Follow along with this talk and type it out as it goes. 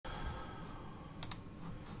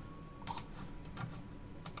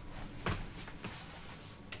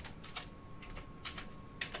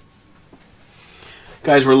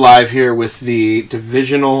Guys, we're live here with the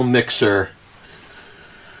divisional mixer.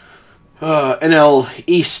 NL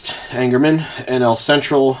East, Angerman. NL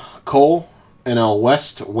Central, Cole. NL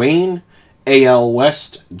West, Wayne. AL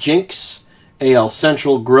West, Jinx. AL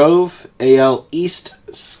Central, Grove. AL East,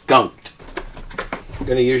 Skunked. I'm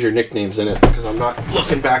going to use your nicknames in it because I'm not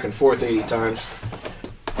looking back and forth 80 times.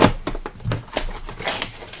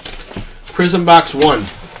 Prizm Box 1.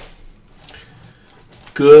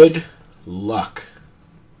 Good luck.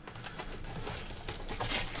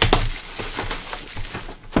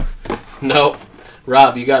 No,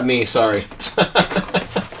 Rob, you got me. Sorry.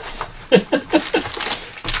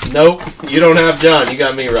 Nope, you don't have John. You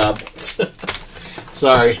got me, Rob.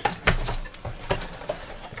 Sorry.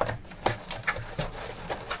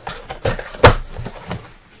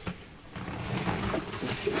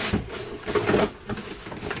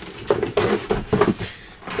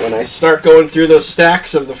 When I start going through those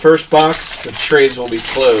stacks of the first box, the trades will be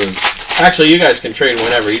closed. Actually, you guys can trade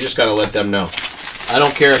whenever. You just got to let them know. I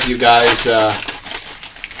don't care if you guys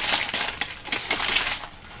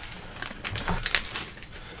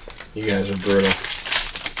you guys are brutal.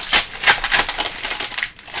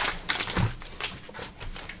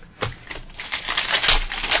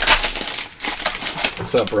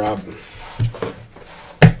 What's up, Rob?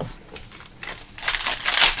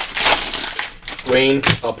 Wayne,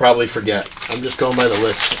 I'll probably forget. I'm just going by the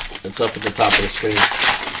list. It's up at the top of the screen.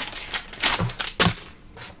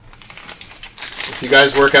 If you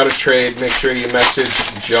guys work out a trade, make sure you message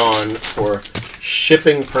John for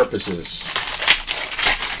shipping purposes.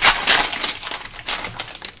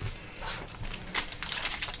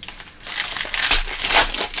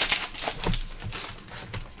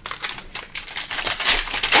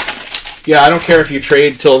 Yeah, I don't care if you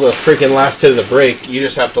trade till the freaking last hit of the break. You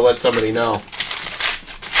just have to let somebody know.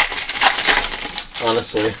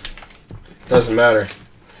 Honestly, doesn't matter.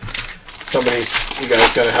 You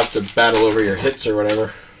guys gotta have to battle over your hits or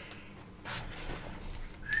whatever.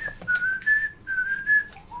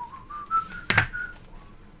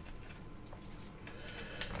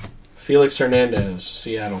 Felix Hernandez,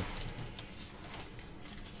 Seattle.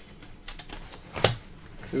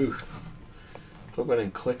 Ooh. Hope I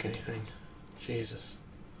didn't click anything. Jesus.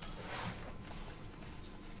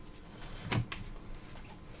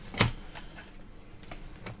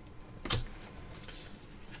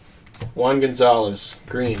 Juan Gonzalez,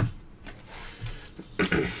 green.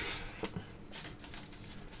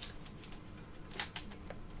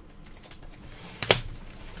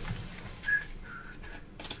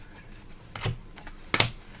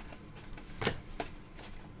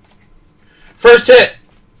 First hit!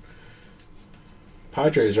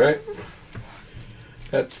 Padres, right?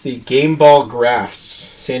 That's the Game Ball Graphs.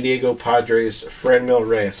 San Diego Padres, Franmil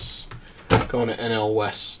Reyes. Going to NL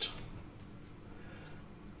West.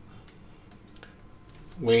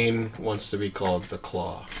 Wayne wants to be called the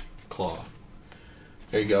Claw.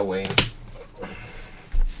 There you go, Wayne.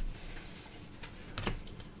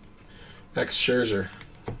 Max Scherzer,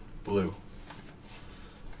 blue.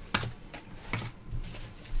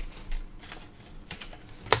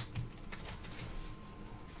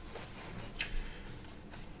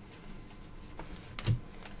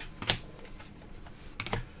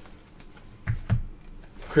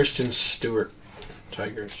 Christian Stewart,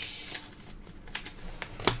 Tigers.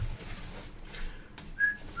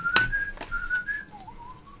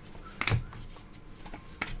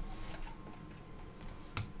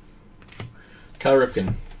 Cal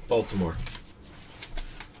Ripken, Baltimore.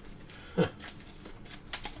 Huh.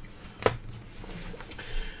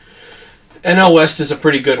 NL West is a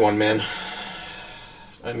pretty good one, man.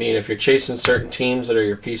 I mean, if you're chasing certain teams that are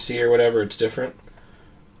your PC or whatever, it's different.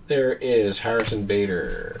 There is Harrison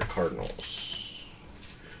Bader, Cardinals.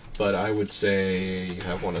 But I would say you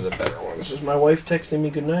have one of the better ones. Is my wife texting me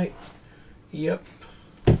goodnight? Yep.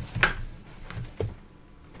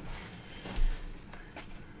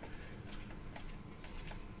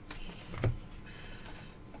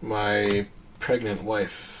 My pregnant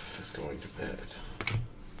wife is going to bed.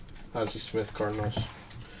 Ozzie Smith, Cardinals.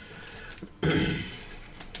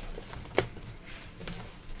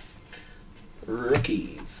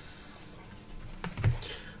 Rookies.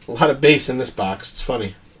 A lot of base in this box. It's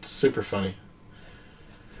funny. It's super funny.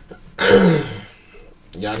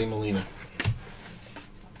 Yadi Molina.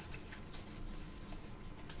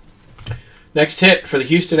 Next hit for the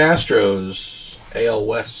Houston Astros. AL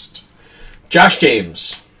West. Josh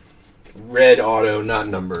James. Red auto, not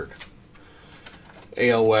numbered.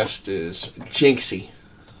 AL West is Jinxie.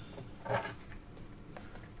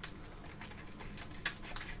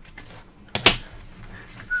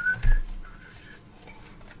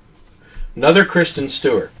 Another Kristen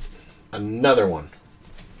Stewart. Another one.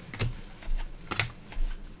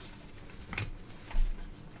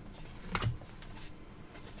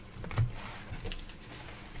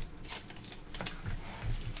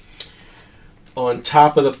 On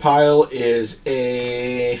top of the pile is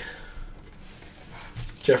a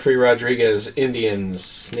Jeffrey Rodriguez Indian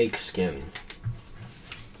snakeskin.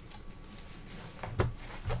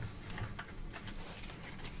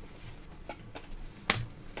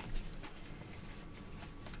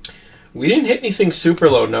 We didn't hit anything super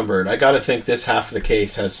low numbered. I got to think this half of the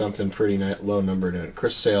case has something pretty low numbered in it.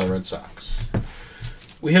 Chris Sale, Red Sox.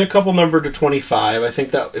 We hit a couple numbered to 25. I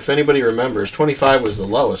think that, if anybody remembers, 25 was the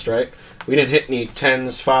lowest, right? We didn't hit any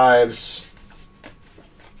 10s, 5s,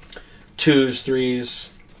 2s,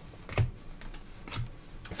 3s.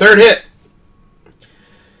 Third hit.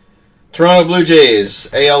 Toronto Blue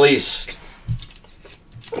Jays, AL East.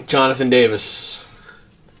 Jonathan Davis.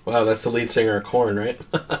 Wow, that's the lead singer of Korn, right?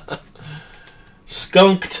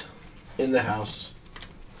 Skunked in the house.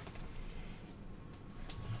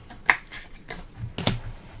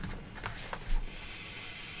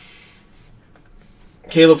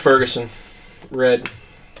 Caleb Ferguson, red.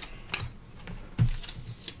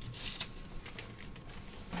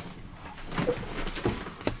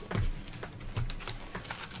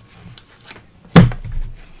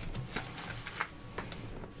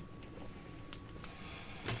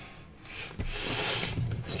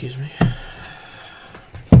 Excuse me.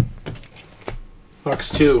 Box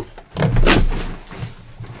 2.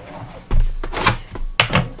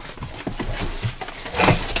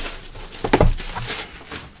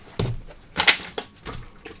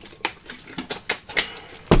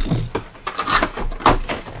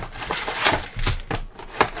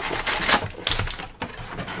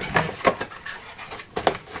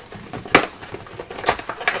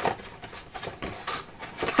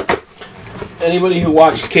 Anybody who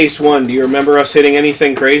watched Case 1, do you remember us hitting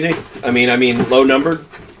anything crazy? I mean low numbered?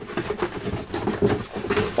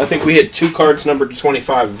 I think we hit 2 cards numbered to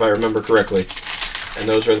 25, if I remember correctly. And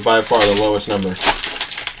those are by far the lowest number.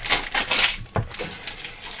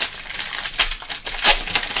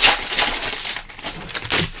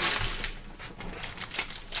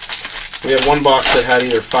 We had one box that had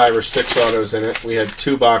either 5 or 6 autos in it. We had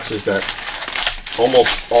 2 boxes that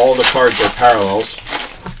almost all the cards are parallels.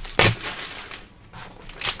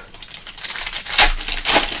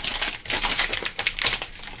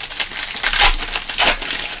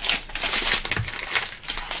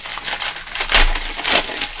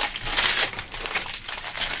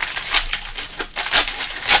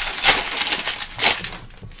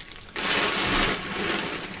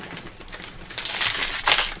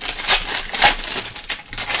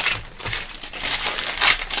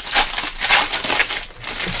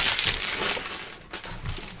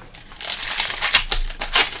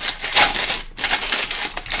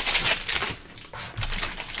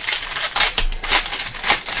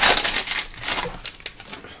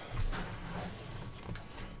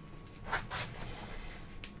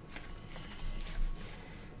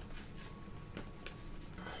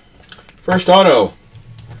 First auto,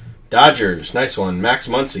 Dodgers, nice one. Max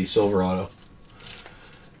Muncy, silver auto.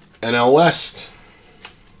 NL West.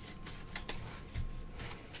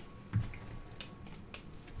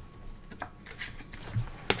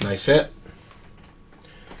 Nice hit.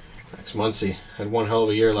 Max Muncy had one hell of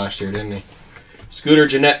a year last year, didn't he? Scooter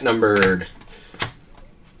Gennett numbered.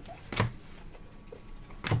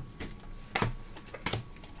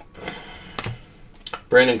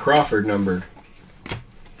 Brandon Crawford numbered.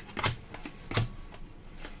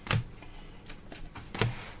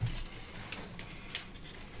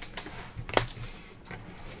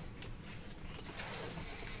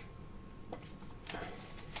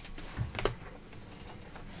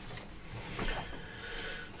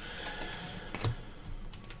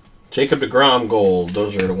 Jacob deGrom gold.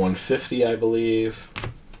 Those are the 150, I believe.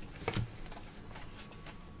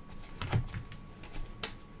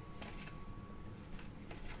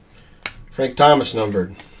 Frank Thomas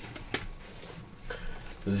numbered.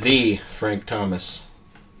 The Frank Thomas.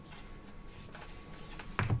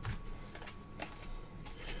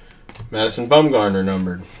 Madison Bumgarner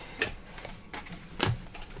numbered.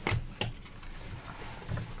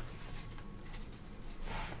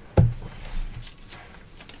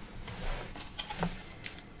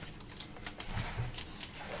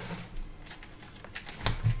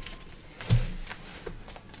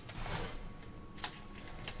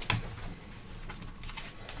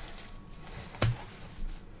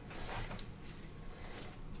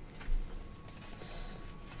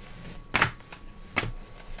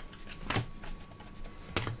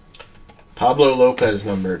 Pablo Lopez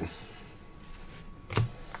numbered.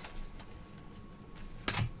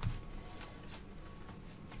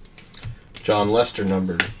 John Lester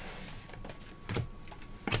numbered.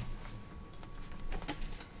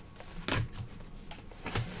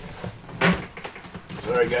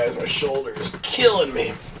 Sorry guys, my shoulder is killing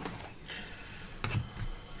me.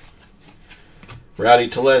 Rowdy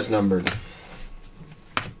Tellez numbered.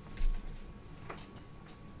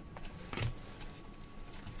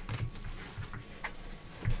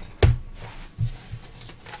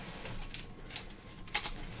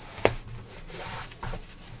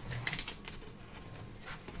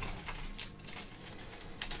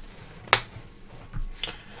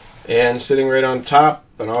 And sitting right on top,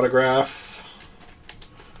 an autograph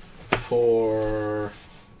for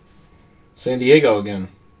San Diego again.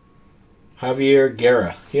 Javier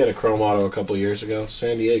Guerra. He had a chrome auto a couple years ago.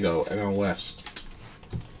 San Diego, NL West.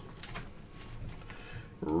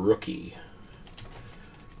 Rookie.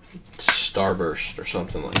 Starburst or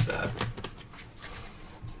something like that.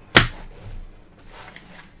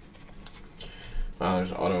 Wow,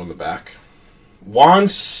 there's an auto in the back. Juan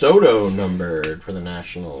Soto numbered for the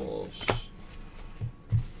Nationals.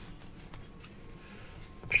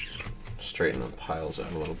 Straighten the piles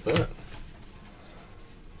out a little bit.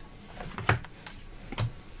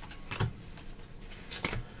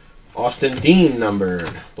 Austin Dean numbered.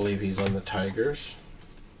 I believe he's on the Tigers.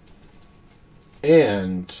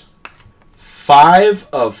 And 5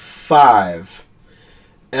 of 5.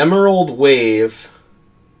 Emerald Wave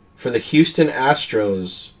for the Houston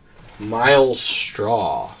Astros. Miles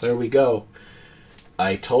Straw. There we go.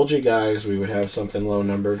 I told you guys we would have something low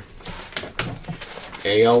numbered.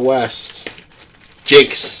 AL West.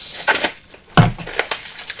 Jakes.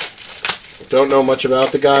 Don't know much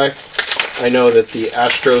about the guy. I know that the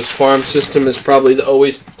Astros farm system is probably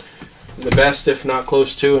always the best, if not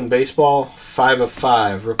close to, in baseball. 5 of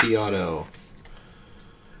 5. Rookie auto.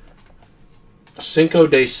 Cinco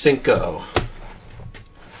de Cinco.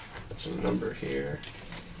 That's a number here.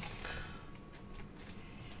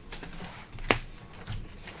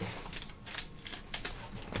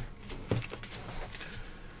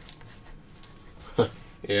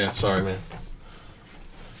 Yeah, sorry, man.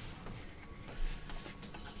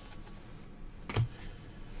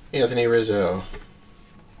 Anthony Rizzo.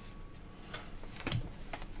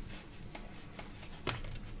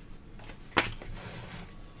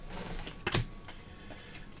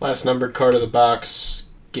 Last numbered card of the box,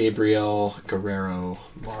 Gabriel Guerrero,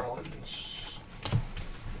 Marlins.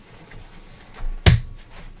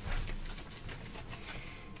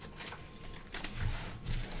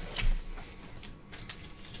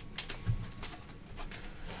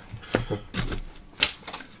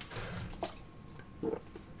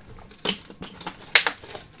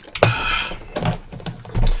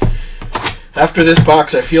 After this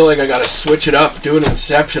box, I feel like I gotta switch it up, do an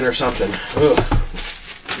Inception or something. Ugh.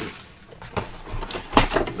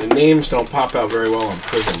 The names don't pop out very well on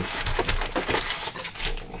Prizm.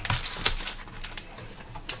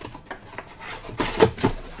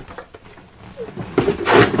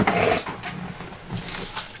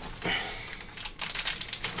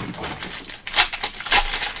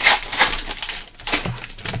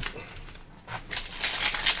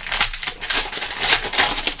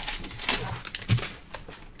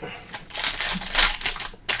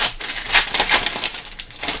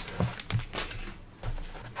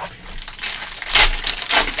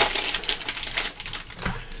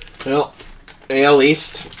 Well, AL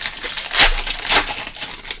East,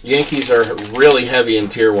 Yankees are really heavy in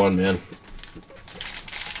Tier 1, man.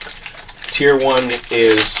 Tier 1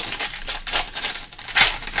 is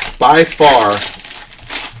by far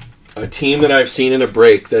a team that I've seen in a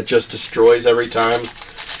break that just destroys every time.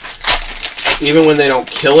 Even when they don't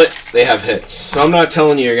kill it, they have hits. So I'm not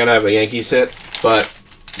telling you you're going to have a Yankees hit, but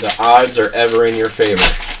the odds are ever in your favor,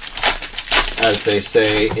 as they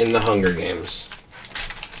say in the Hunger Games.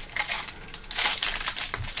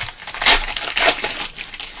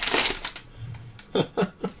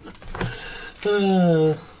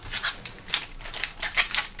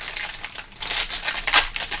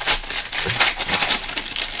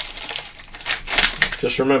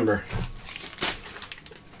 Just remember,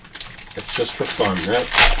 it's just for fun, right?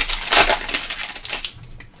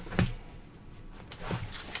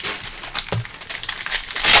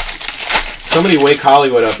 Somebody wake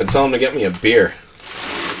Hollywood up and tell him to get me a beer.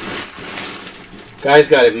 Guy's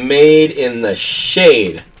got it made in the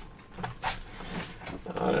shade.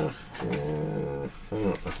 I don't know.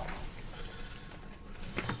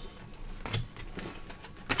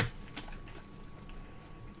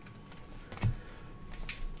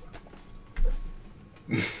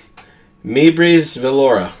 Mebreeze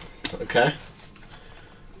Villora. Okay.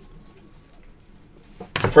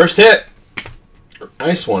 First hit.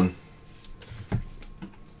 Nice one.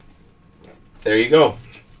 there you go.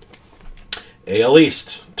 AL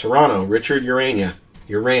East, Toronto, Richard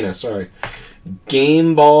Urena, sorry.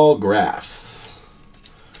 Game Ball Graphs.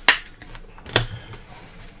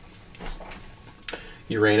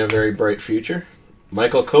 Urena, very bright future.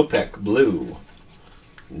 Michael Kopech, blue,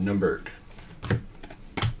 numbered.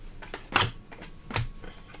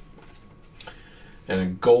 And a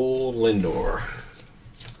gold Lindor.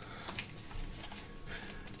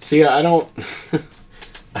 See, I don't...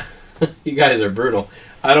 You guys are brutal.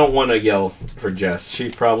 I don't want to yell for Jess. She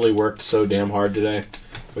probably worked so damn hard today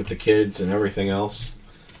with the kids and everything else.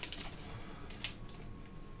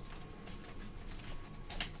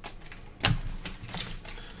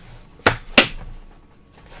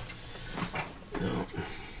 No.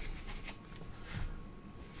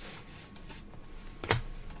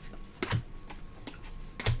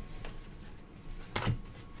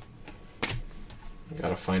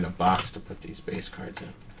 Gotta find a box to put these base cards in.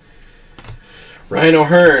 Ryan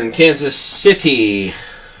O'Hearn, Kansas City.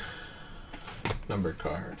 Numbered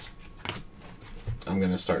cards. I'm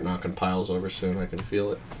going to start knocking piles over soon. I can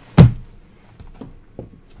feel it.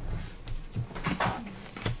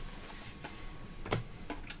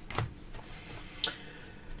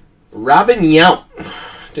 Robin Yount.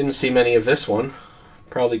 Didn't see many of this one.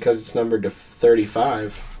 Probably because it's numbered to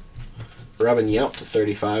 35. Robin Yount to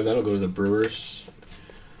 35. That'll go to the Brewers.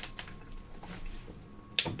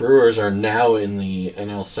 Brewers are now in the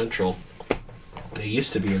NL Central. They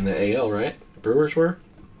used to be in the AL, right? Brewers were?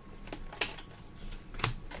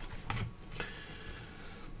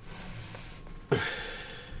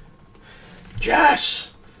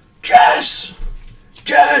 Jess! Jess!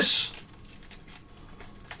 Jess!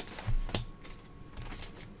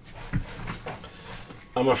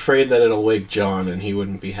 I'm afraid that it'll wake John, and he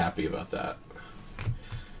wouldn't be happy about that.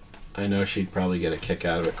 I know she'd probably get a kick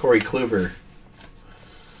out of it. Corey Kluber.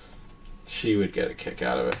 She would get a kick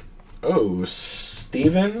out of it. Oh,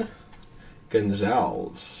 Steven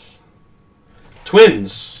Gonzalez.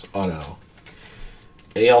 Twins auto.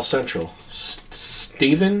 AL Central.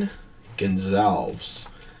 Steven Gonzalez.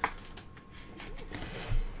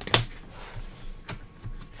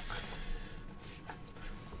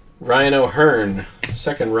 Ryan O'Hearn.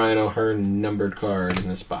 Second Ryan O'Hearn numbered card in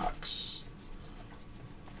this box.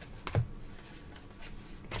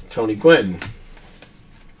 Tony Gwynn.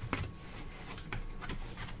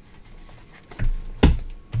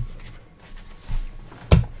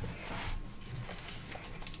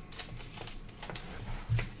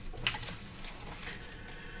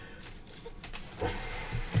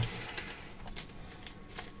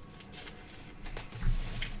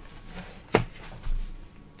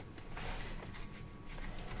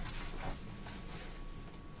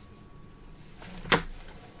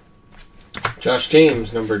 Josh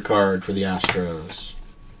James, numbered card for the Astros.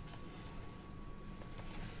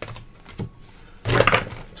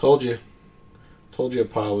 Told you. Told you a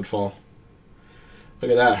pile would fall.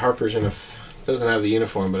 Look at that. Harper's in a... doesn't have the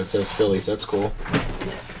uniform, but it says Phillies. That's cool.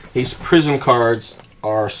 These Prizm cards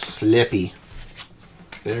are slippy.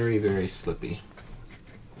 Very, very slippy.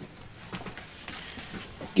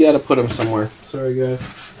 Gotta put them somewhere. Sorry, guys.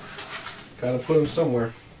 Gotta put them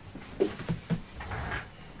somewhere.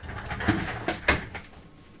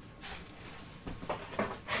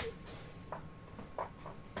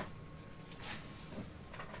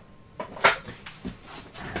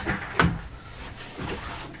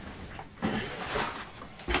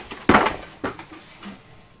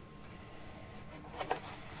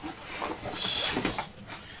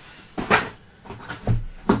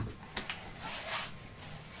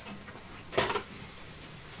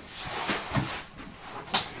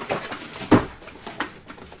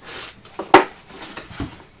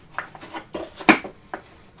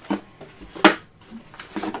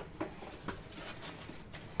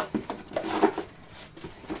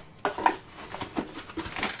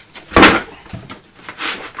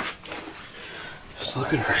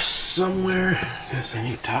 Looking for somewhere. Yes, I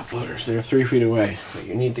need top loaders. They're 3 feet away, but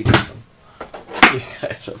you need to get them. You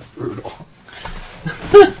guys are brutal.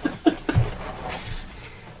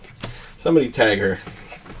 Somebody tag her.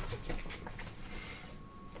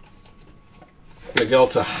 Miguel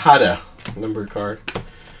Tejada, numbered card.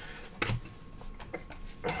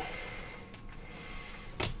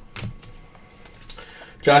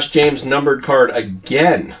 Josh James, numbered card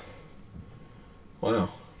again. Wow.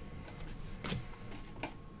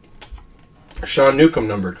 Sean Newcomb,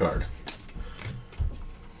 numbered card.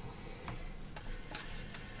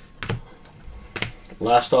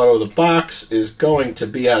 Last auto of the box is going to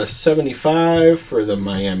be out of 75 for the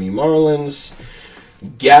Miami Marlins.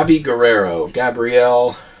 Gabriel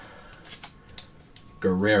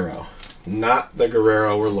Guerrero. Not the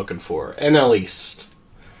Guerrero we're looking for. NL East.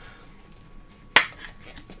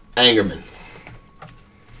 Angerman.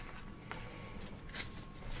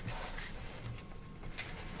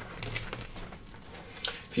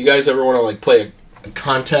 If you guys ever want to like play a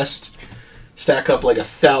contest, stack up like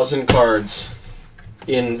 1,000 cards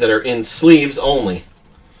that are in sleeves only.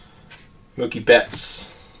 Mookie Betts.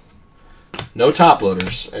 No top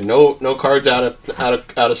loaders and no cards out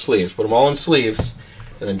of sleeves. Put them all in sleeves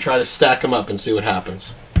and then try to stack them up and see what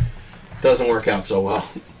happens. Doesn't work out so well.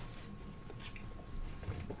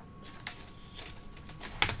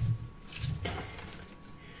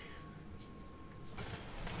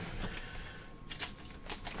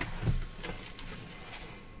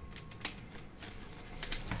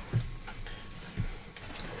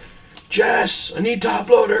 Jess, I need top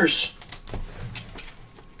loaders.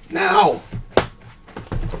 Now.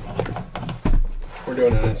 We're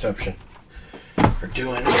doing an Inception. We're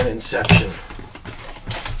doing an Inception.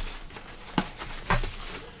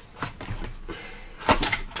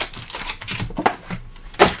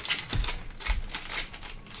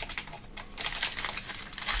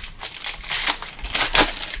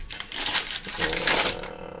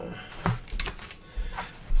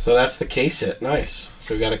 So that's the case hit. Nice.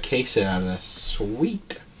 So we got a case hit out of this.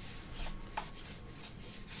 Sweet.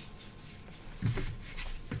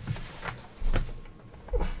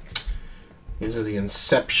 These are the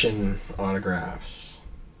Inception autographs.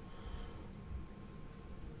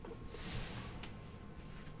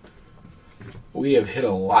 We have hit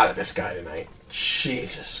a lot of this guy tonight.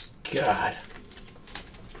 Jesus God.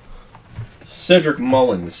 Cedric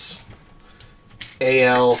Mullins.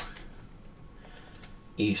 AL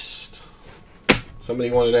East.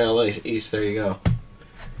 Somebody wanted AL East. There you go.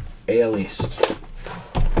 AL East.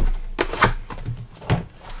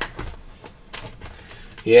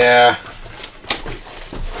 Yeah.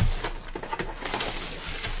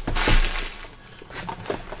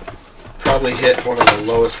 Probably hit one of the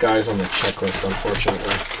lowest guys on the checklist,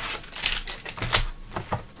 unfortunately.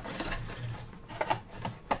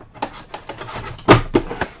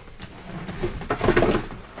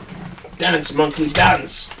 Dance, monkey,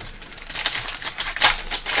 dance!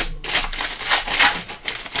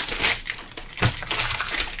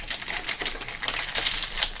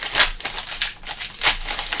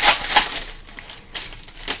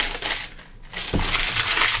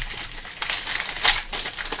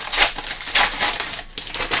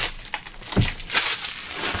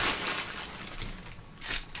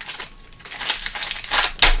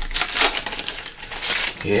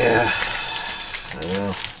 Yeah, I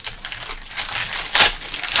know.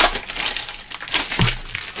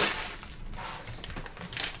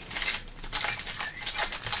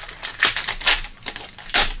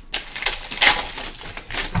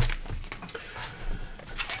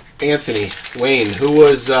 Anthony Wayne, who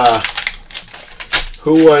was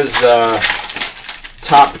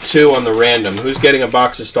top 2 on the random? Who's getting a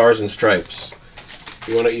box of Stars and Stripes?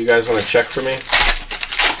 You guys want to check for me?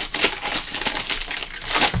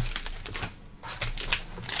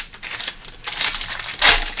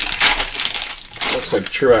 Looks like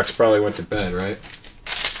Truax probably went to bed, right?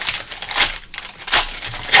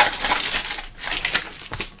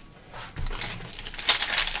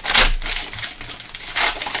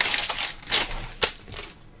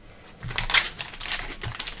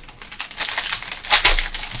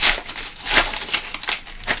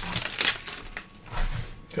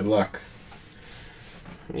 Good luck.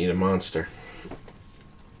 Need a monster.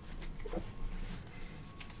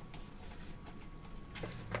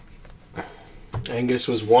 Angus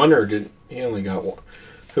was 1, or did he only got 1?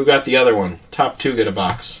 Who got the other one? Top 2 get a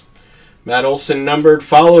box. Matt Olson numbered,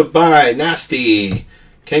 followed by Nasty.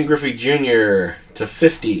 Ken Griffey Jr. to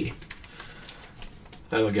 50.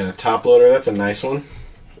 That'll get a top loader. That's a nice one.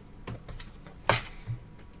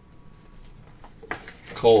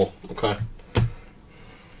 Cole. Okay.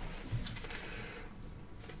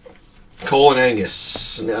 Cole and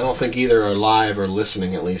Angus. I don't think either are live or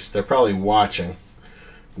listening, at least. They're probably watching.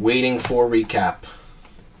 Waiting for recap.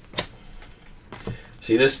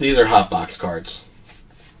 See, these are hot box cards.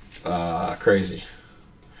 Crazy.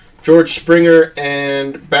 George Springer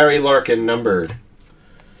and Barry Larkin numbered.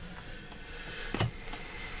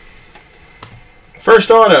 First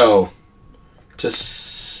auto to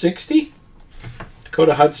 60.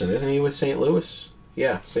 Dakota Hudson. Isn't he with St. Louis?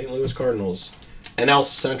 Yeah, St. Louis Cardinals. NL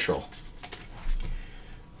Central.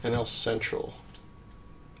 NL Central.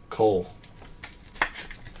 Cole.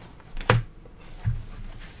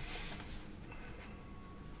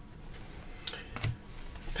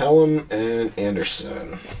 Pelham and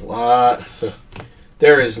Anderson. So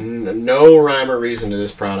There is no rhyme or reason to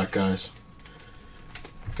this product, guys.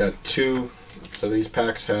 Got 2, so these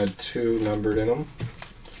packs had 2 numbered in them,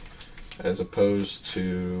 as opposed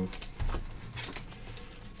to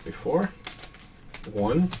before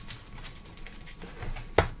 1.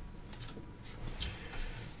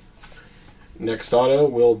 Next auto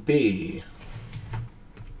will be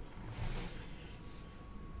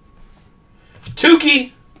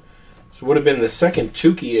Tukey. So it would have been the second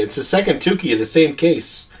Tukey. It's the second Tukey of the same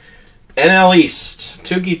case. NL East,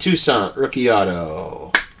 Tukey Toussaint, rookie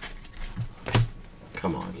auto.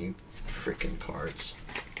 Come on, you freaking cards.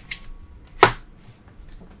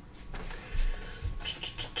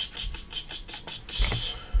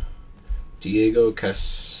 Diego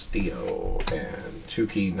Castillo and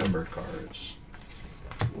Tukey numbered cards.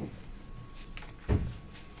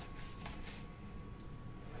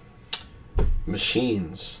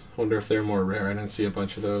 Machines. Wonder if they're more rare. I didn't see a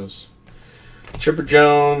bunch of those. Chipper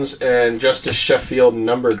Jones and Justice Sheffield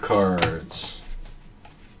numbered cards.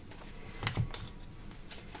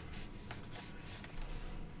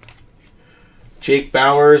 Jake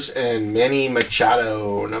Bowers and Manny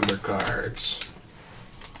Machado numbered cards.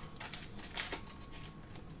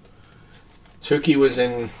 Tukey was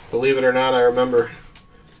in, believe it or not, I remember,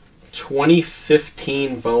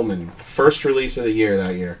 2015 Bowman. First release of the year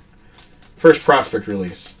that year. First prospect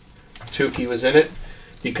release. Tukey was in it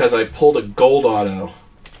because I pulled a gold auto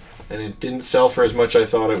and it didn't sell for as much as I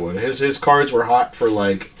thought it would. His cards were hot for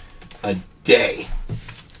like a day.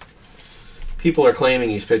 People are claiming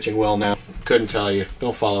he's pitching well now. Couldn't tell you.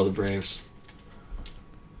 Don't follow the Braves.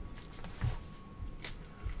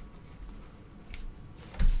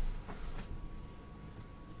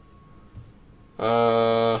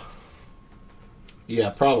 Yeah,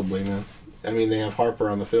 probably, man. I mean, they have Harper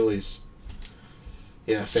on the Phillies.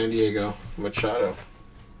 Yeah, San Diego, Machado.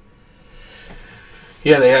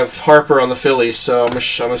 Yeah, they have Harper on the Phillies, so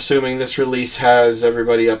I'm assuming this release has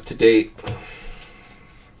everybody up to date.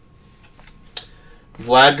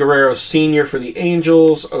 Vlad Guerrero Sr. for the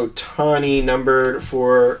Angels. Ohtani numbered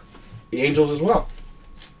for the Angels as well.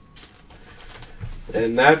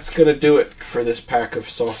 And that's going to do it for this pack of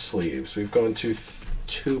soft sleeves. We've gone to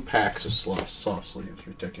 2 packs of soft sleeves.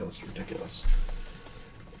 Ridiculous, ridiculous.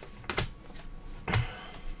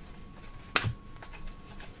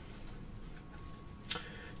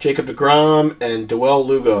 Jacob deGrom and Doel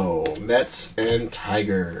Lugo, Mets and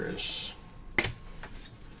Tigers.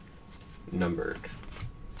 Numbered.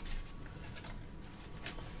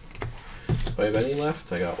 Do I have any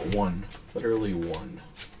left? I got 1. Literally 1.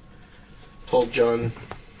 Told John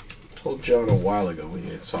a while ago we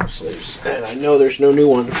needed soft sleeves. And I know there's no new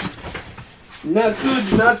ones. Not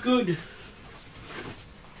good, not good.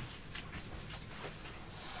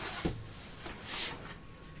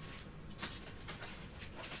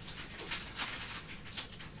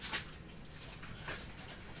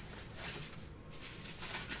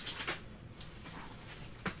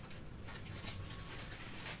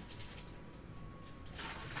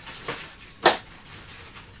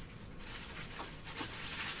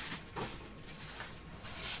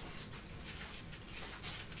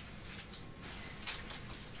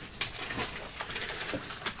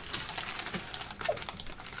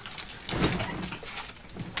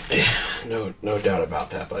 No doubt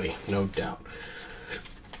about that, buddy. No doubt.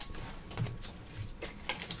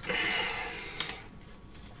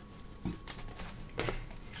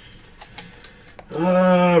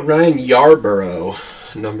 Ryan Yarborough,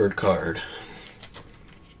 numbered card.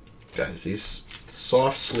 Guys, these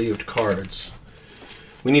soft-sleeved cards,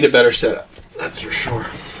 we need a better setup, that's for sure.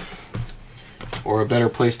 Or a better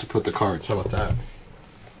place to put the cards. How about that?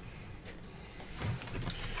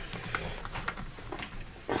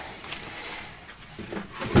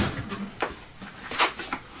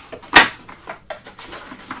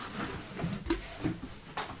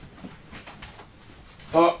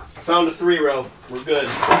 Oh, found a 3-row. We're good.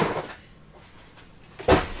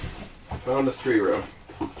 Found a 3-row.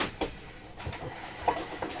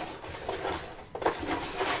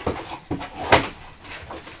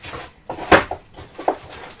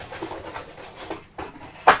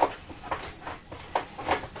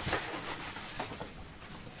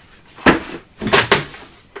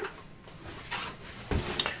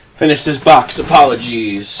 Finished this box.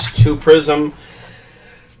 Apologies. 2 Prizm.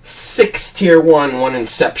 6 Tier 1, 1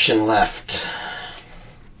 Inception left.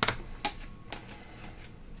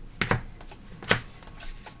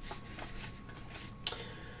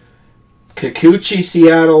 Kikuchi,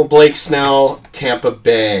 Seattle, Blake Snell, Tampa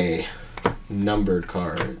Bay. Numbered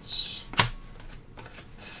cards.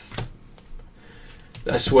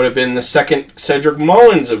 This would have been the second Cedric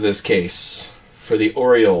Mullins of this case. For the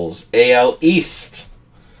Orioles, AL East.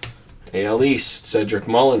 AL East, Cedric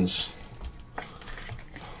Mullins.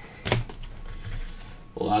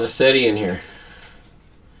 A lot of steady in here.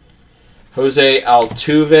 Jose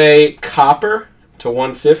Altuve, Copper to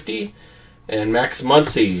 150. And Max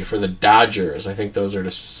Muncy for the Dodgers. I think those are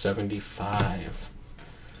to 75.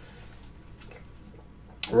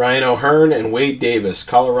 Ryan O'Hearn and Wade Davis,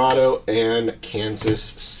 Colorado and Kansas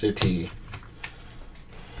City.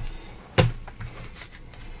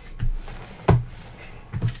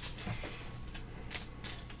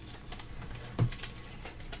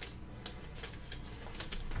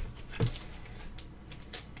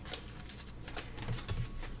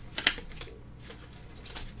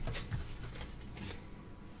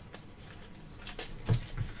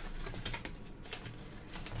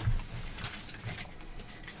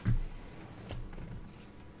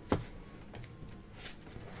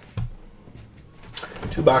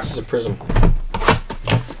 Two boxes of Prizm.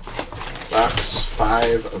 Box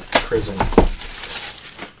 5 of Prizm.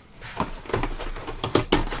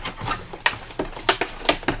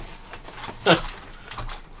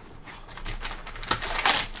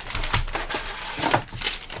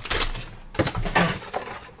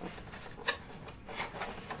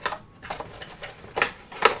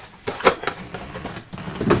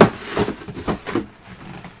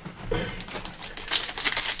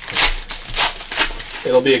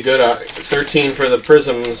 It'll be a good 13 for the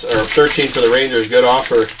Prizms, or 13 for the Rangers. Good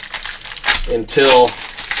offer until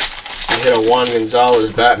you hit a Juan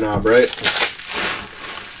Gonzalez bat knob, right?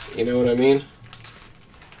 You know what I mean?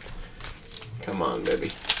 Come on,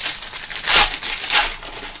 baby.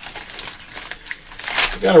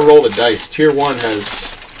 You gotta roll the dice. Tier 1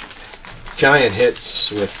 has giant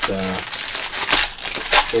hits with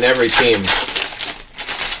in every team.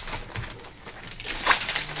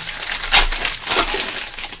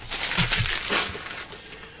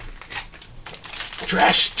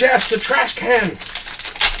 Trash, Jess, the trash can.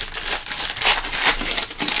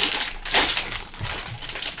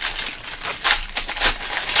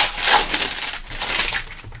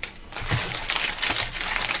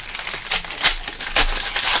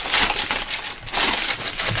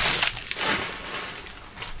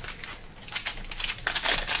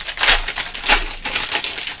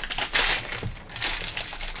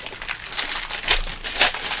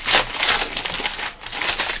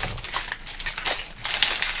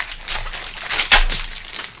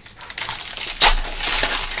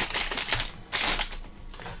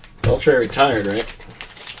 Ultra retired, right?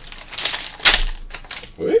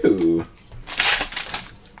 Woo!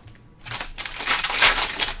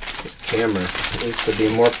 This camera needs to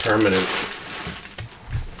be more permanent.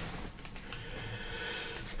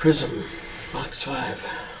 Prizm, box 5.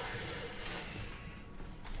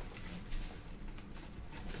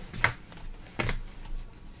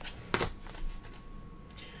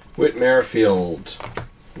 Whit Merrifield,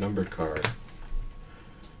 numbered card.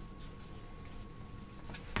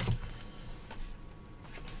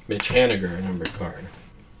 Mitch Haniger, numbered card.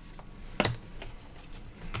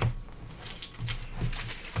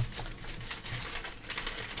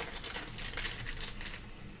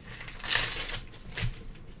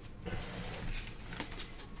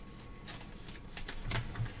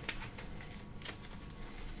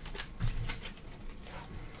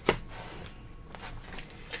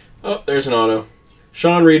 Oh, there's an auto.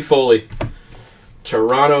 Sean Reed-Foley.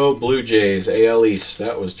 Toronto Blue Jays, AL East.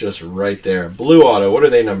 That was just right there. Blue auto. What are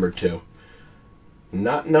they numbered to?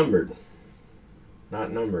 Not numbered. Not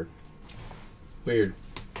numbered. Weird.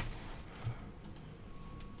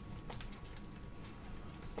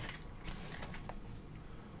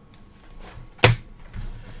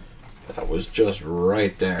 That was just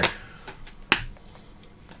right there.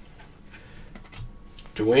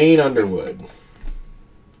 Dwayne Underwood.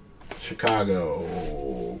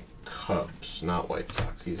 Chicago Cubs, not White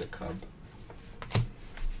Sox. He's a Cub.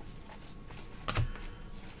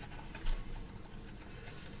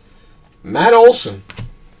 Matt Olson,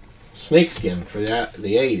 snakeskin for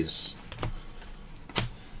the A's.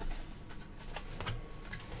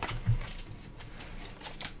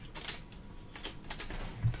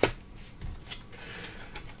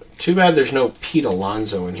 Too bad there's no Pete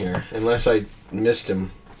Alonso in here, unless I missed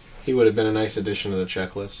him. He would have been a nice addition to the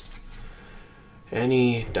checklist.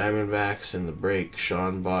 Any Diamondbacks in the break?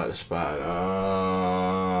 Sean bought a spot.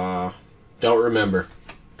 Don't remember.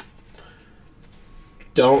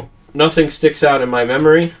 Nothing sticks out in my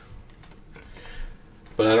memory,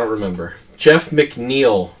 but I don't remember. Jeff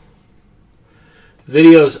McNeil.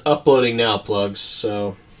 Video's uploading now, plugs,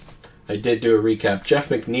 so I did do a recap. Jeff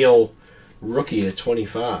McNeil, rookie at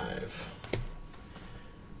 25.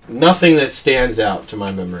 Nothing that stands out to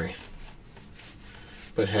my memory.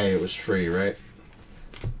 But hey, it was free, right?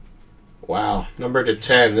 Wow. Number to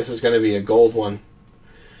 10. This is going to be a gold one.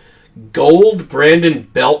 Gold Brandon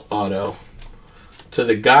Belt auto. To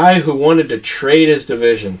the guy who wanted to trade his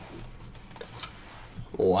division.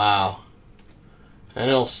 Wow.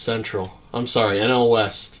 NL Central. I'm sorry, NL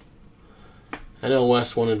West. NL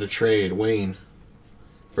West wanted to trade. Wayne.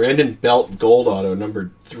 Brandon Belt gold auto,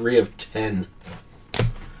 number 3 of 10.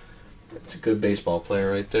 That's a good baseball player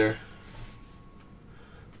right there.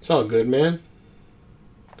 It's all good, man.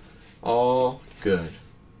 All good.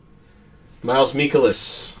 Miles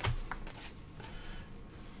Mikolas.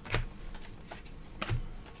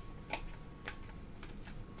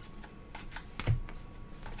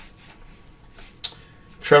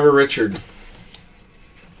 Trevor Richard.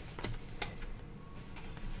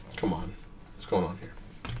 Come on. What's going on here?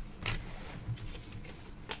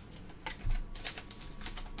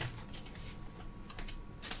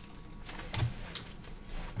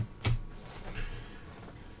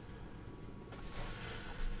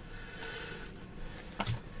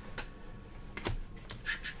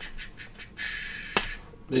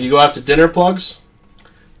 Did you go out to dinner, Plugs?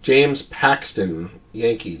 James Paxton,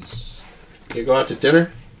 Yankees. Did you go out to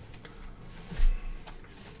dinner?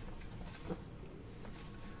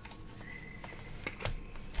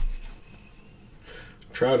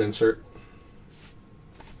 Trout insert.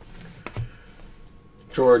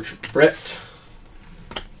 George Brett.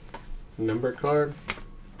 Numbered card.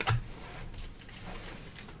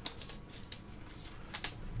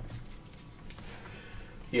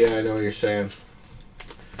 Yeah, I know what you're saying.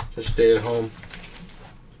 Just stay at home.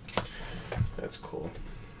 That's cool.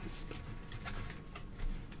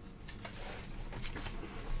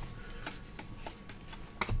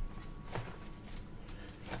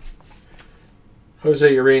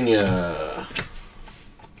 Jose Urena.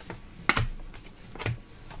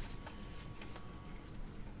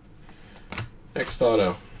 Next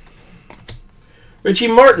auto. Richie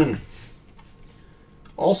Martin.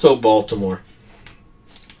 Also Baltimore.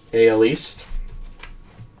 AL East.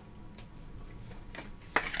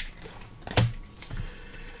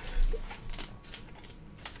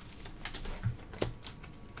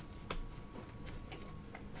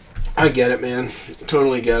 I get it, man.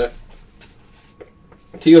 Totally get it.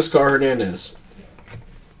 Teoscar Hernandez.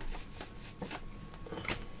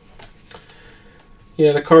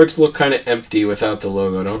 Yeah, the cards look kind of empty without the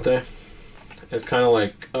logo, don't they? It's kind of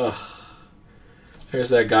like, ugh. There's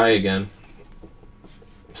that guy again.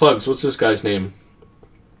 Plugs, what's this guy's name?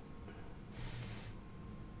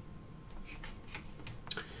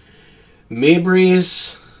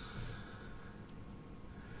 Mabrys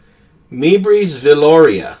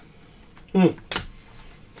Villoria.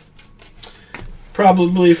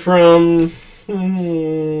 Probably from...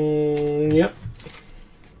 yep.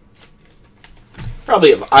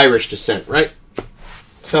 Probably of Irish descent, right?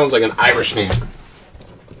 Sounds like an Irish name.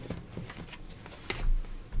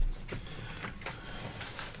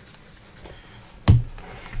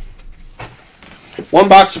 One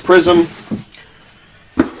box of Prizm.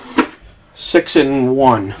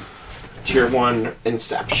 6-in-1. Tier 1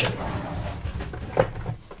 Inception.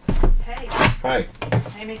 Hey. Hi.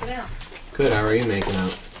 How you making out? Good, how are you making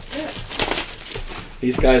out? Good.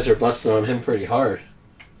 These guys are busting on him pretty hard.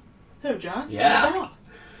 Who, John? Yeah. What about?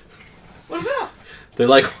 What about? They're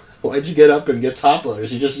like, why'd you get up and get top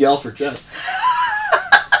loaders? You just yell for Jess.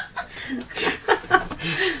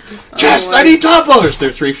 Jess, I need top loaders! They're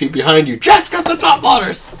 3 feet behind you. Jess, got the top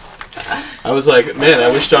loaders! I was like, man, I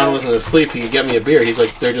wish John wasn't asleep. He could get me a beer. He's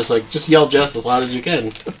like, they're just like, just yell Jess as loud as you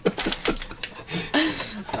can.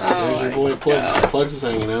 There's your boy Plugs. Plugs is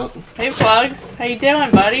hanging out. Hey, Plugs. How you doing,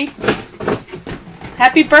 buddy?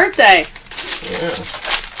 Happy birthday! Yeah.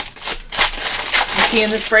 Is he in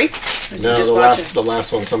this break? Or is he No, just the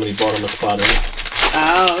last one somebody bought him a spot in.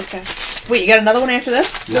 Oh, okay. Wait, you got another one after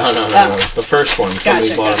this? No. The first one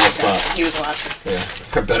somebody bought him a spot. He was watching. Yeah,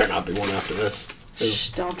 there better not be one after this.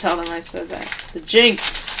 Shh, don't tell them I said that. The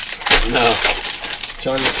jinx. No.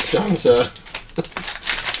 John's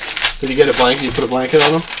did he get a blanket? You put a blanket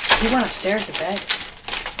on him? He went upstairs to bed.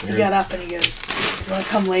 He got up and he goes, "You want to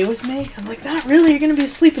come lay with me?" I'm like, "Not really. You're going to be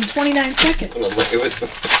asleep in 29 seconds." I'm gonna lay with him.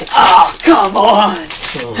 Oh, come on.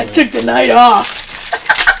 Oh, I took the night off.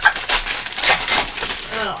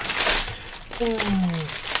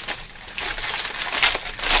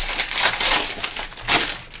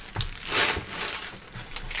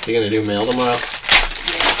 You gonna do mail tomorrow? Yeah.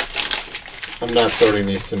 I'm not sorting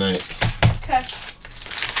these tonight. Okay.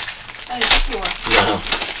 I think you are. No.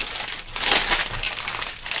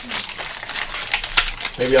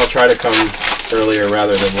 Maybe I'll try to come earlier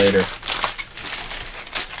rather than later.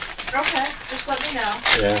 Okay, just let me know.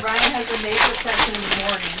 Yeah. Ryan has a makeup session in the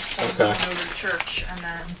morning, so Okay. I'm going over to church, and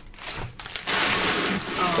then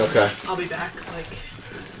Okay. I'll be back, like,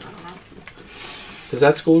 I don't know. Does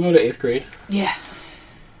that school go to 8th grade? Yeah.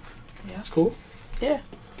 Yeah. That's cool. Yeah.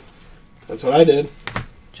 That's what I did.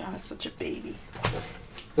 John is such a baby.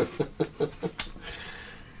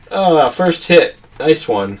 First hit. Nice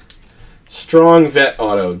one. Strong vet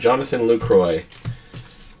auto. Jonathan Lucroy.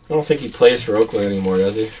 I don't think he plays for Oakland anymore,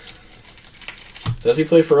 does he? Does he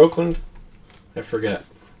play for Oakland? I forget.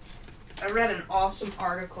 I read an awesome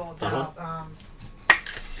article about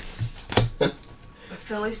the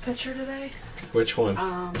Phillies pitcher today. Which one?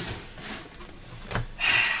 Um,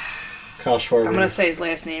 Kyle Schwarber. I'm gonna say his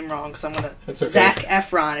last name wrong because I'm gonna. That's okay. Zac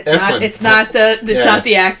Efron. It's Efron. not. It's not the. It's Yeah. not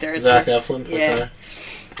the actor. It's Zach Eflin. Yeah. Okay.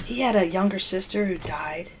 He had a younger sister who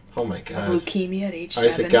died Oh my of God. leukemia at age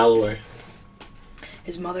Isaac 7. Galloway.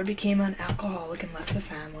 His mother became an alcoholic and left the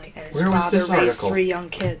family, and his Where was father this raised article? 3 young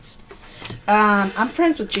kids. I'm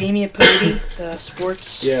friends with Jamie Apodi, the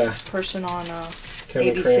sports Yeah. person on Kevin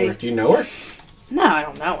ABC. Kramer. Do you know her? No, I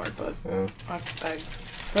don't know her, but Oh. I'm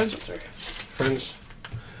friends with her. Friends?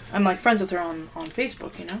 I'm like friends with her on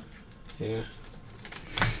Facebook, you know. Yeah.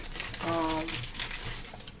 Um,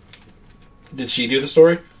 Did she do the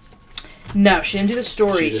story? no, she didn't do the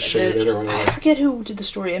story. She just shared it or whatever. I forget who did the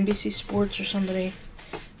story, NBC Sports or somebody,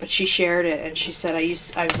 but she shared it and she said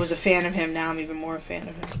I was a fan of him. Now I'm even more a fan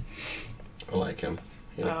of him. I like him.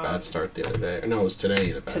 He had a bad start the other day. No, it was today. He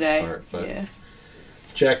had a bad Today, start. But yeah.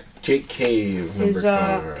 Jake Cave.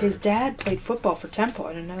 His dad played football for Temple.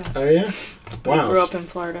 I didn't know that. Oh yeah. But Wow. he grew up in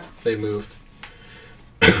Florida. They moved.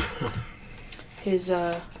 His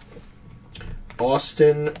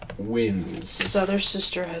Austin wins. his other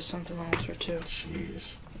sister has something wrong with her too.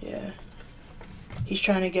 Jeez. Yeah. He's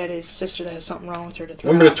trying to get his sister that has something wrong with her to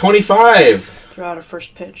throw Number out, 25 throw out a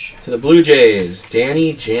first pitch. to the Blue Jays.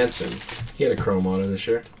 Danny Jansen. He had a chrome auto this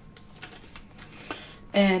year.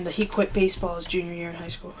 And he quit baseball his junior year in high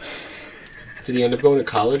school. Did he end up going to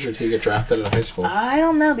college or did he get drafted out of high school? I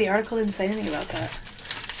don't know. The article didn't say anything about that.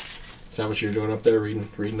 Is that what you were doing up there,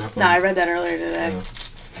 reading up on? No, I read that earlier today. Oh.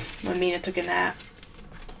 When Mina took a nap.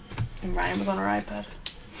 And Ryan was on her iPad.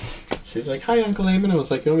 She's like, "Hi, Uncle Eamon." I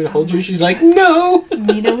was like, "You want me to hold you?" She's like, "No."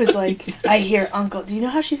 Mina was like, I hear Uncle. Do you know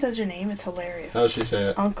how she says her name? It's hilarious. How does she say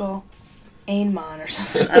it? Uncle Ainman or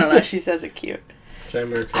something. I don't know. She says it cute.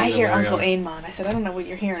 I hear Uncle Ainman. I said, I don't know what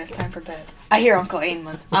you're hearing. It's time for bed. I hear Uncle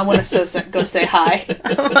Ainman. I want to go say hi.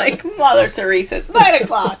 I'm like, Mother Teresa, it's 9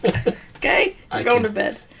 o'clock. Okay? You're going to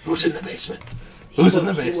bed. Who's in the basement? Who's in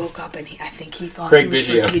the He basement? woke up and I think he thought Craig he was Biggio.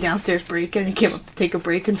 supposed to be downstairs breaking and he came up to take a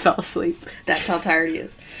break and fell asleep. That's how tired he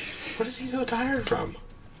is. What is he so tired from?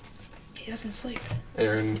 He doesn't sleep.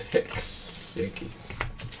 Aaron Hicks, Yankees.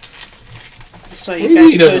 So What you do you mean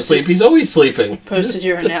guys he doesn't sleep? He's always sleeping. posted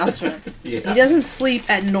your announcement. Yeah. He doesn't sleep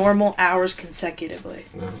at normal hours consecutively.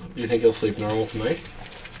 No. Do you think he'll sleep normal tonight?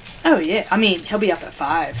 Oh, yeah. I mean, he'll be up at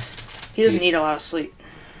 5. He doesn't need a lot of sleep.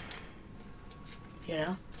 You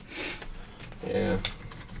know? Yeah.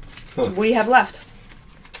 What do you have left?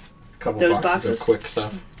 A couple Those boxes boxes? of quick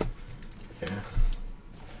stuff. Yeah.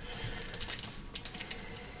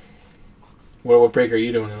 What break are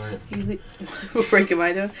you doing tonight? What break am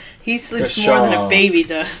I doing? He sleeps Chris more than Shaw. a baby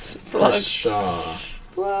does. Chris Plugs. Shaw.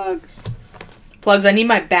 Plugs. Plugs, I need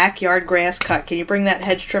my backyard grass cut. Can you bring that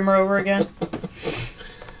hedge trimmer over again?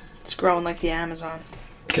 It's growing like the Amazon.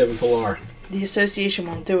 Kevin Pillar. The association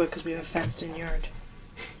won't do it because we have a fenced-in yard.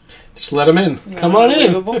 Just let him in. Come on in.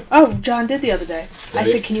 Unbelievable. Oh, John did the other day. I he?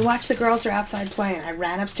 said, can you watch the girls? They're outside playing. I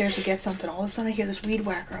ran upstairs to get something. All of a sudden, I hear this weed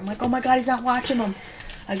whacker. I'm like, oh my God, he's not watching them.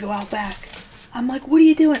 I go out back. I'm like, what are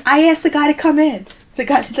you doing? I asked the guy to come in. The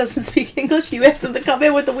guy that doesn't speak English. You asked him to come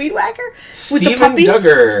in with the weed whacker? With the Steven puppy?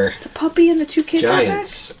 Duggar. The puppy and the 2 kids out back?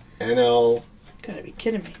 Giants. NL Gotta be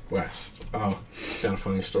kidding me. West. Oh, got a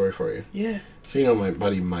funny story for you. Yeah. So you know my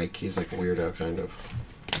buddy Mike, he's like a weirdo kind of.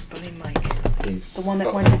 Buddy Mike. He's The one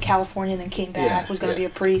that went to California and then came back, was going to be a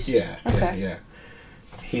priest? Yeah, Okay. yeah.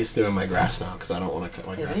 He's doing my grass now because I don't want to cut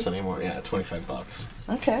my Is grass he? anymore. Yeah, $25.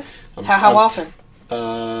 Okay. I'm- How I'm often?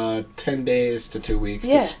 10 days to 2 weeks.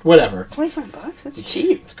 Yeah. Whatever. $25? That's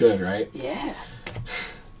cheap. It's good, right? Yeah.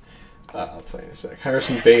 I'll tell you in a sec.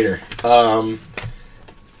 Harrison Bader.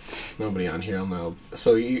 Nobody on here will know.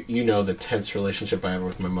 So you know the tense relationship I have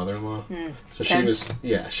with my mother-in-law. So Tense?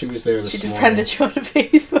 she was there this She morning. defriended you on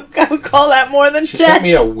Facebook. I would call that more than She tense. sent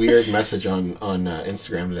me a weird message on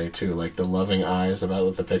Instagram today too, like the loving eyes about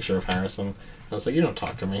with the picture of Harrison. I was like, you don't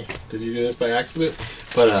talk to me. Did you do this by accident?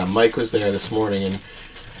 But Mike was there this morning, and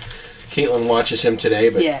Caitlin watches him today,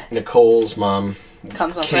 but yeah. Nicole's mom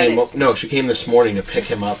comes on came. Fridays. No, she came this morning to pick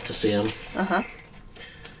him up to see him.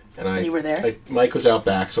 And you were there? Mike was out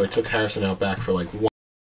back, so I took Harrison out back for like 1.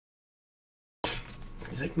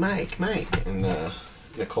 He's like, Mike. And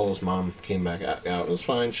Nicole's mom came back out. It was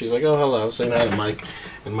fine. She's like, oh, hello. Saying hi to Mike.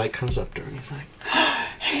 And Mike comes up to her and he's like,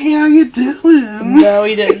 hey, how you doing? No,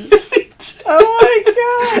 he didn't. Oh, my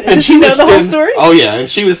God. And she know was the whole story? Oh, yeah. And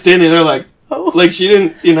she was standing there like she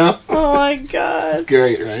didn't, you know. Oh, my God. It's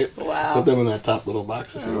great, right? Wow. Put them in that top little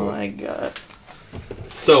box. Oh, my God.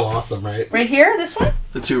 So awesome, right? Right here? This one?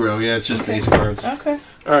 The 2-row, yeah. It's just base cards. Okay.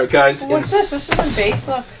 All right, guys. Well, what's this? This isn't base,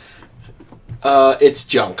 look. It's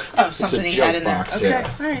junk. Oh, something he had in there. Box, okay,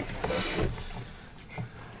 yeah. all right.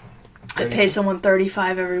 I pay someone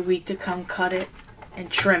 $35 every week to come cut it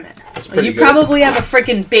and trim it. Well, you probably have a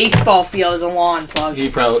freaking baseball field as a lawn plug. He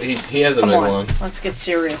has a Come on, lawn. let's get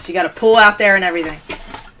serious. You got a pool out there and everything.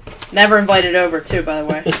 Never invited over too, by the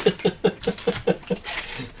way.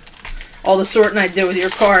 All the sorting I did with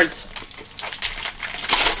your cards.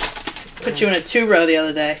 Put you in a 2-row the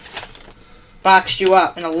other day. Boxed you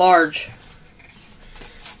up in a large.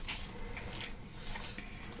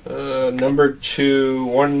 Number 2,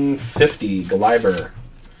 150, Gleiber.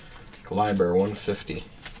 Gleiber, 150.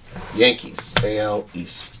 Yankees, AL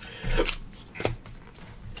East.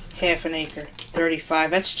 Half an acre,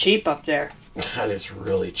 35. That's cheap up there. That is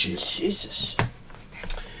really cheap. Jesus.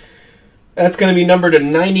 That's going to be numbered to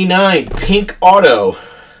 99, Pink Auto.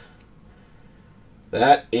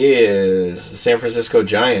 That is the San Francisco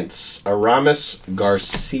Giants, Aramis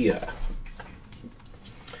Garcia.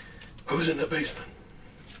 Who's in the basement?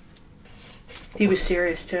 He was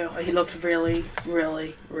serious, too. He looked really,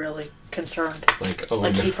 really, really concerned.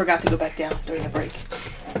 Like he forgot to go back down during the break.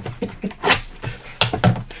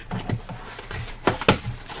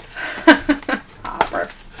 Hopper.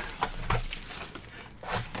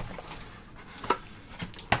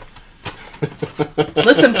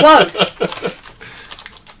 Listen, plugs.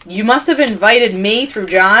 You must have invited me through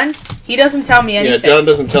John. He doesn't tell me anything. Yeah, John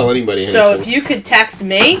doesn't tell anybody anything. So if you could text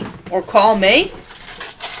me or call me,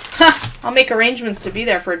 I'll make arrangements to be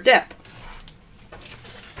there for a dip.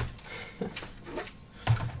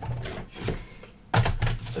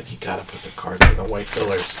 It's like you gotta put the cards in the white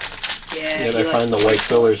fillers. Yeah. And I find the white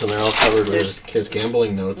fillers and they're all covered with his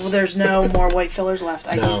gambling notes. Well, there's no more white fillers left.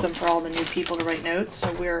 I use them for all the new people to write notes,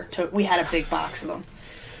 so we had a big box of them.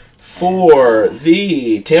 For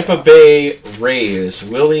the Tampa Bay Rays,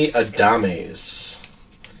 Willie Adames.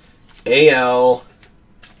 AL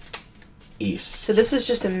East. So this is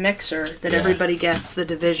just a mixer that everybody gets, the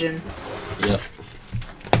division. Yep.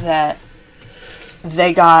 That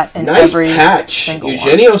they got in nice every patch.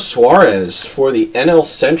 Eugenio Suarez for the NL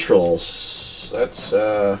Centrals. That's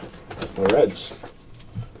the Reds.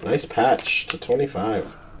 Nice patch to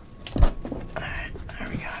 25. Alright, there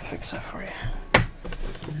we go. I fixed that for you.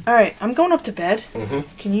 Alright, I'm going up to bed.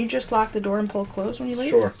 Can you just lock the door and pull it closed when you leave?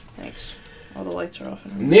 Sure. Thanks. All the lights are off.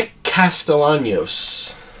 Nick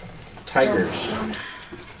Castellanos. Tigers. Oh,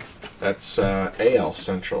 that's AL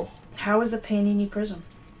Central. How is the Panini Prizm?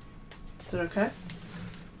 Is it okay?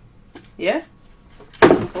 Yeah?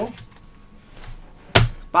 Cool.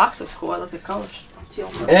 Box looks cool. I like the colors.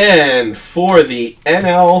 And for the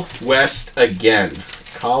NL West again,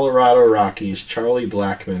 Colorado Rockies, Charlie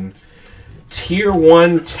Blackmon, Tier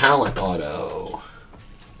 1 Talent Auto.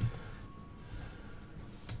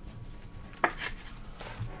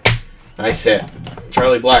 Nice hit.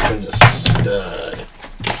 Charlie Blackman's a stud.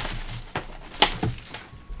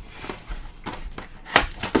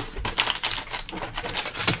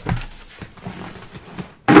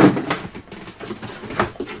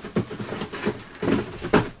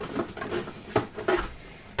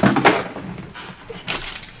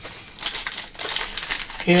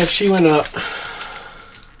 Yeah, she went up.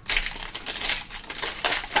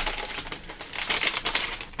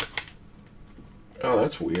 Oh,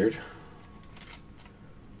 that's weird.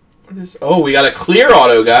 What is... Oh, we got a clear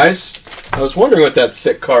auto, guys. I was wondering what that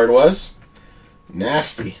thick card was.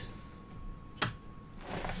 Nasty.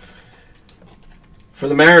 For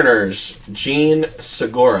the Mariners, Gene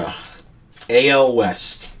Segura. AL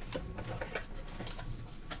West.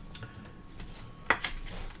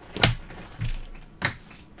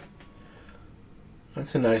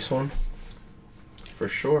 That's a nice one. For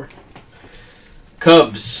sure.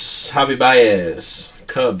 Cubs, Javi Baez.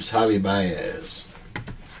 Cubs, Javi Baez.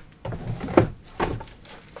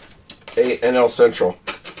 NL Central.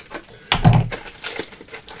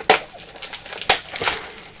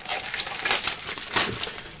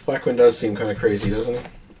 Blackman does seem kind of crazy, doesn't he?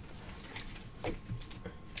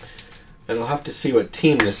 And I'll have to see what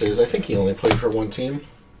team this is. I think he only played for one team.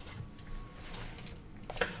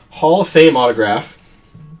 Hall of Fame autograph.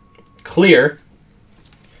 Clear.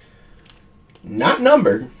 Not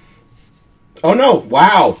numbered. Oh no,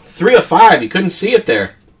 wow. 3 of 5. You couldn't see it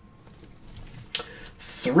there.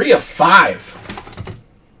 3 of 5.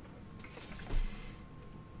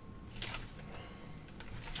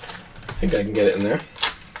 I think I can get it in there.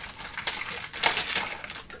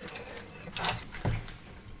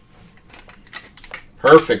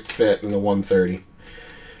 Perfect fit in the 130.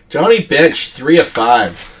 Johnny Bench, 3 of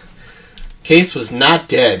 5. Case was not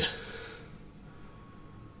dead.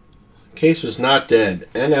 Case was not dead.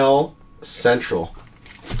 NL Central.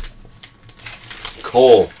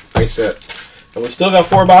 Cole. Nice hit. And we still got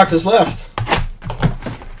 4 boxes left.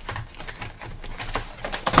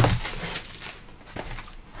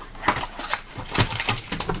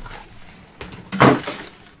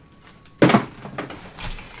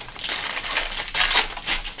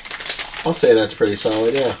 I'll say that's pretty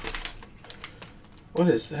solid, yeah. What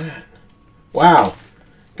is that? Wow.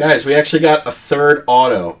 Guys, we actually got a 3rd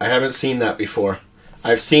auto. I haven't seen that before.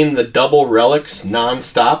 I've seen the double relics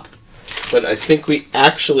non-stop, but I think we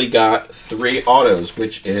actually got 3 autos,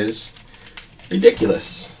 which is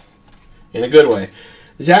ridiculous. In a good way.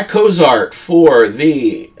 Zach Cozart for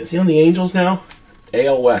the... Is he on the Angels now?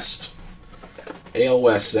 AL West. AL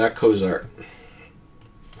West, Zach Cozart.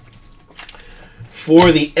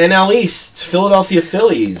 For the NL East, Philadelphia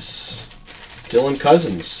Phillies, Dylan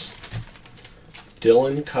Cousins.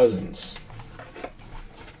 Dylan Cousins.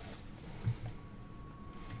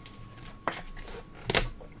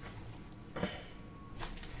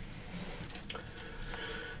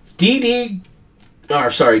 D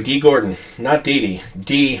Gordon. Not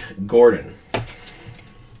D Gordon.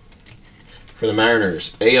 For the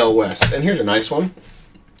Mariners, AL West. And here's a nice one.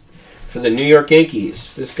 For the New York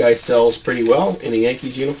Yankees, this guy sells pretty well in a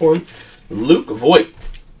Yankees uniform. Luke Voigt.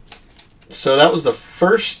 So that was the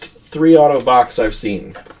first 3 auto box I've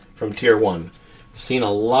seen from Tier 1. I've seen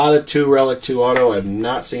a lot of 2 relic 2 auto. I've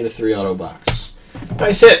not seen a 3 auto box.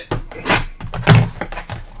 Nice hit.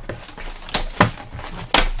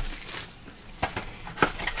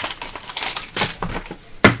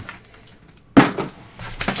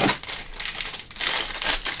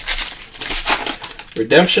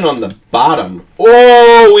 Redemption on the bottom.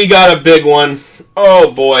 Oh, we got a big one.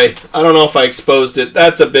 Oh, boy. I don't know if I exposed it.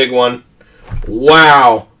 That's a big one.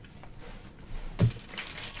 Wow.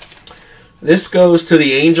 This goes to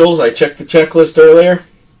the Angels. I checked the checklist earlier.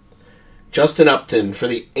 Justin Upton for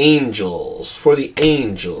the Angels. For the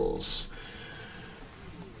Angels.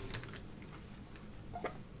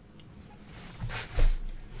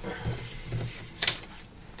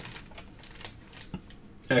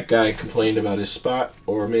 That guy complained about his spot,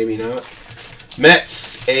 or maybe not.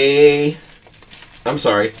 Mets, I'm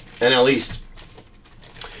sorry, NL East.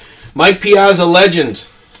 Mike Piazza, legend.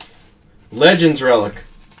 Legends relic.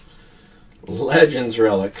 Legends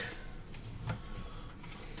relic.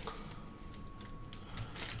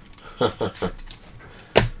 There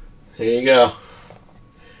you go.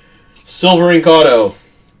 Silver ink auto.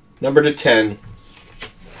 Number to 10.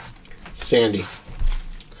 Sandy.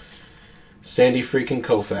 Sandy freaking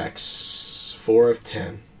KOUFAX. 4 of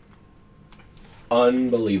 10.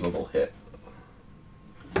 Unbelievable hit.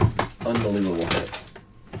 Unbelievable hit.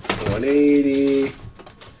 180.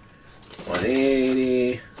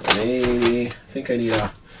 180. 180. I think I need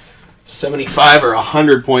a 75 or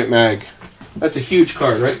 100 point mag. That's a huge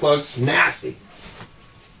card, right, Plugs? Nasty.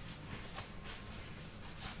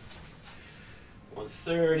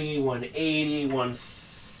 130, 180,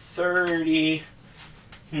 130.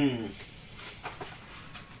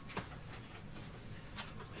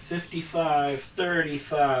 55,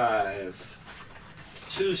 35,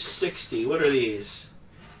 260. What are these?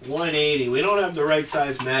 180. We don't have the right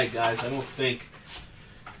size mag, guys. I don't think.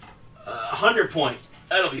 100 point.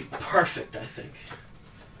 That'll be perfect, I think.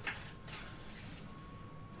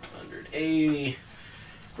 180.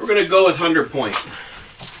 We're going to go with 100 point.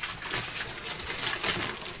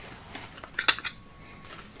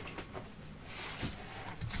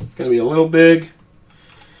 It's going to be a little big.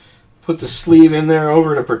 Put the sleeve in there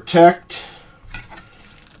over to protect.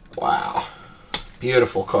 Wow.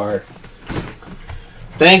 Beautiful card.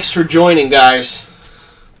 Thanks for joining, guys.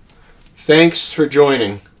 Thanks for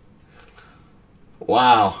joining.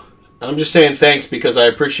 Wow. I'm just saying thanks because I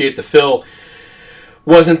appreciate the fill.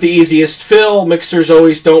 Wasn't the easiest fill. Mixers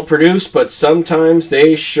always don't produce, but sometimes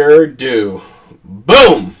they sure do.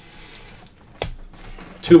 Boom!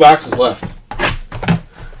 2 boxes left.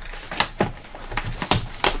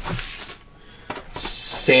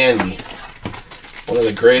 Sandy. One of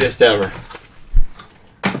the greatest ever.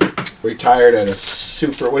 Retired at a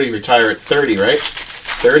super... What do you retire at? 30, right?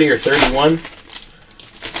 30 or 31?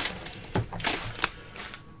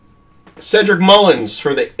 Cedric Mullins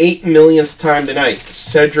for the 8 millionth time tonight.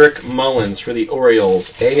 Cedric Mullins for the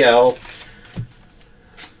Orioles. AL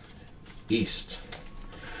East.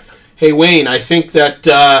 Hey, Wayne, I think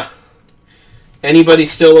that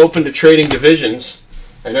anybody's still open to trading divisions.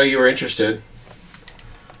 I know you were interested.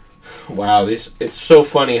 Wow, it's so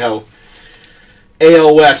funny how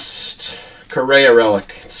AL West Correa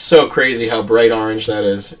relic. It's so crazy how bright orange that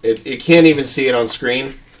is. You can't even see it on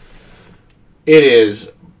screen. It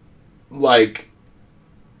is like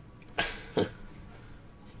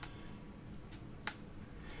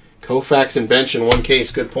KOUFAX and bench in one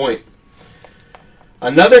case. Good point.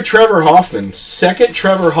 Another Trevor Hoffman. Second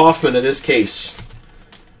Trevor Hoffman of this case.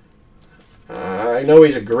 I know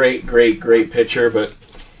he's a great pitcher, but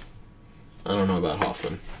I don't know about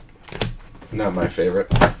Hoffman. Not my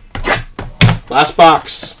favorite. Last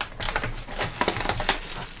box.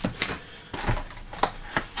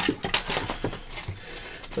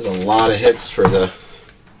 There's a lot of hits for the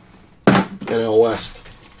NL West,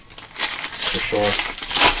 for sure.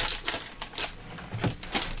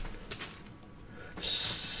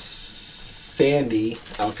 Sandy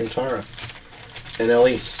Alcantara, NL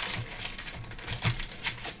East.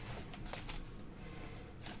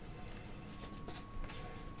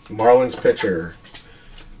 Marlins pitcher.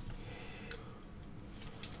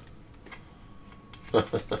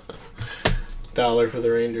 $1 for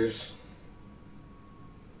the Rangers.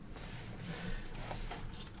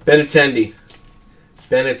 Benintendi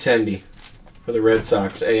for the Red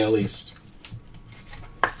Sox, AL East.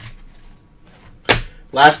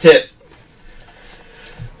 Last hit.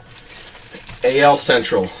 AL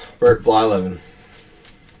Central, Bert Blyleven.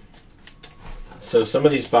 So some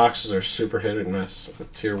of these boxes are super hit and miss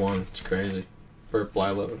with Tier 1. It's crazy. Bert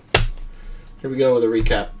Blyleven. Here we go with a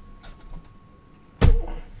recap.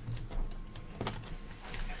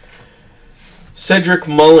 Cedric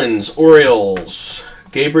Mullins, Orioles.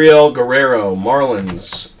 Gabriel Guerrero,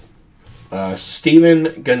 Marlins.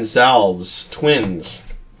 Steven Gonzalez, Twins.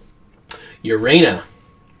 Urena,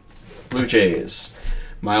 Blue Jays.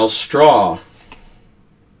 Miles Straw,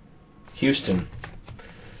 Houston.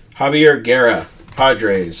 Javier Guerra,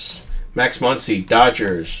 Padres. Max Muncy,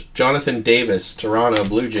 Dodgers. Jonathan Davis, Toronto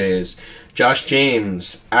Blue Jays. Josh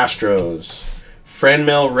James, Astros.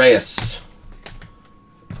 Franmil Reyes,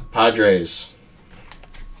 Padres.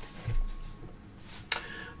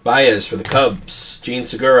 Baez for the Cubs. Gene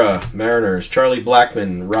Segura, Mariners. Charlie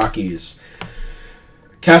Blackmon, Rockies.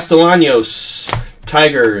 Castellanos,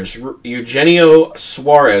 Tigers. Eugenio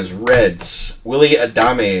Suarez, Reds. Willie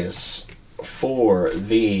Adames for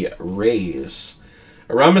the Rays.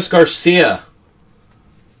 Aramis Garcia.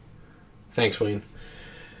 Thanks, Wayne.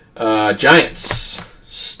 Giants.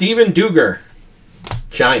 Steven Duger,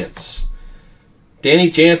 Giants. Danny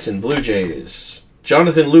Jansen, Blue Jays.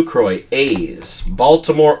 Jonathan Lucroy, A's.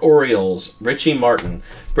 Baltimore Orioles, Richie Martin.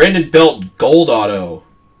 Brandon Belt, Gold Auto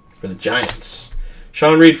for the Giants.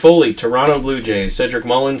 Sean Reed Foley, Toronto Blue Jays. Cedric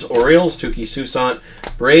Mullins, Orioles. Tuki Toussaint,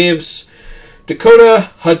 Braves.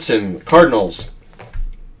 Dakota Hudson, Cardinals.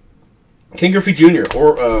 King Griffey Jr.,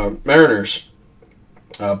 Mariners.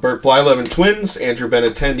 Bert Blyleven, Twins. Andrew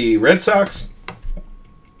Benintendi, Red Sox.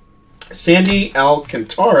 Sandy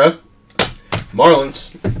Alcantara,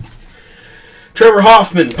 Marlins. Trevor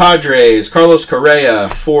Hoffman, Padres. Carlos Correa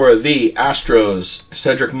for the Astros.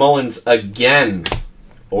 Cedric Mullins again,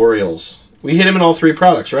 Orioles. We hit him in all three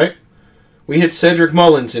products, right? We hit Cedric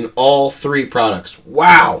Mullins in all three products.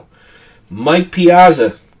 Wow. Mike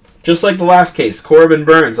Piazza, just like the last case. Corbin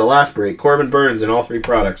Burns, the last break. Corbin Burns in all three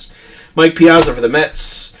products. Mike Piazza for the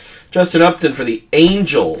Mets. Justin Upton for the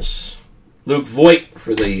Angels. Luke Voigt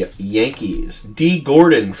for the Yankees. D.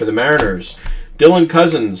 Gordon for the Mariners. Dylan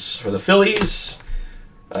Cousins for the Phillies.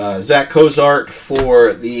 Zach Cozart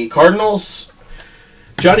for the Cardinals.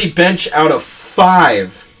 Johnny Bench out of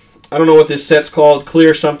 5. I don't know what this set's called.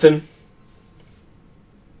 Clear something.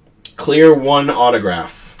 Clear 1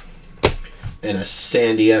 autograph. And a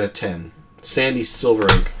Sandy out of 10. Sandy Silver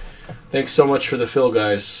Ink. Thanks so much for the fill,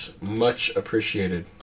 guys. Much appreciated.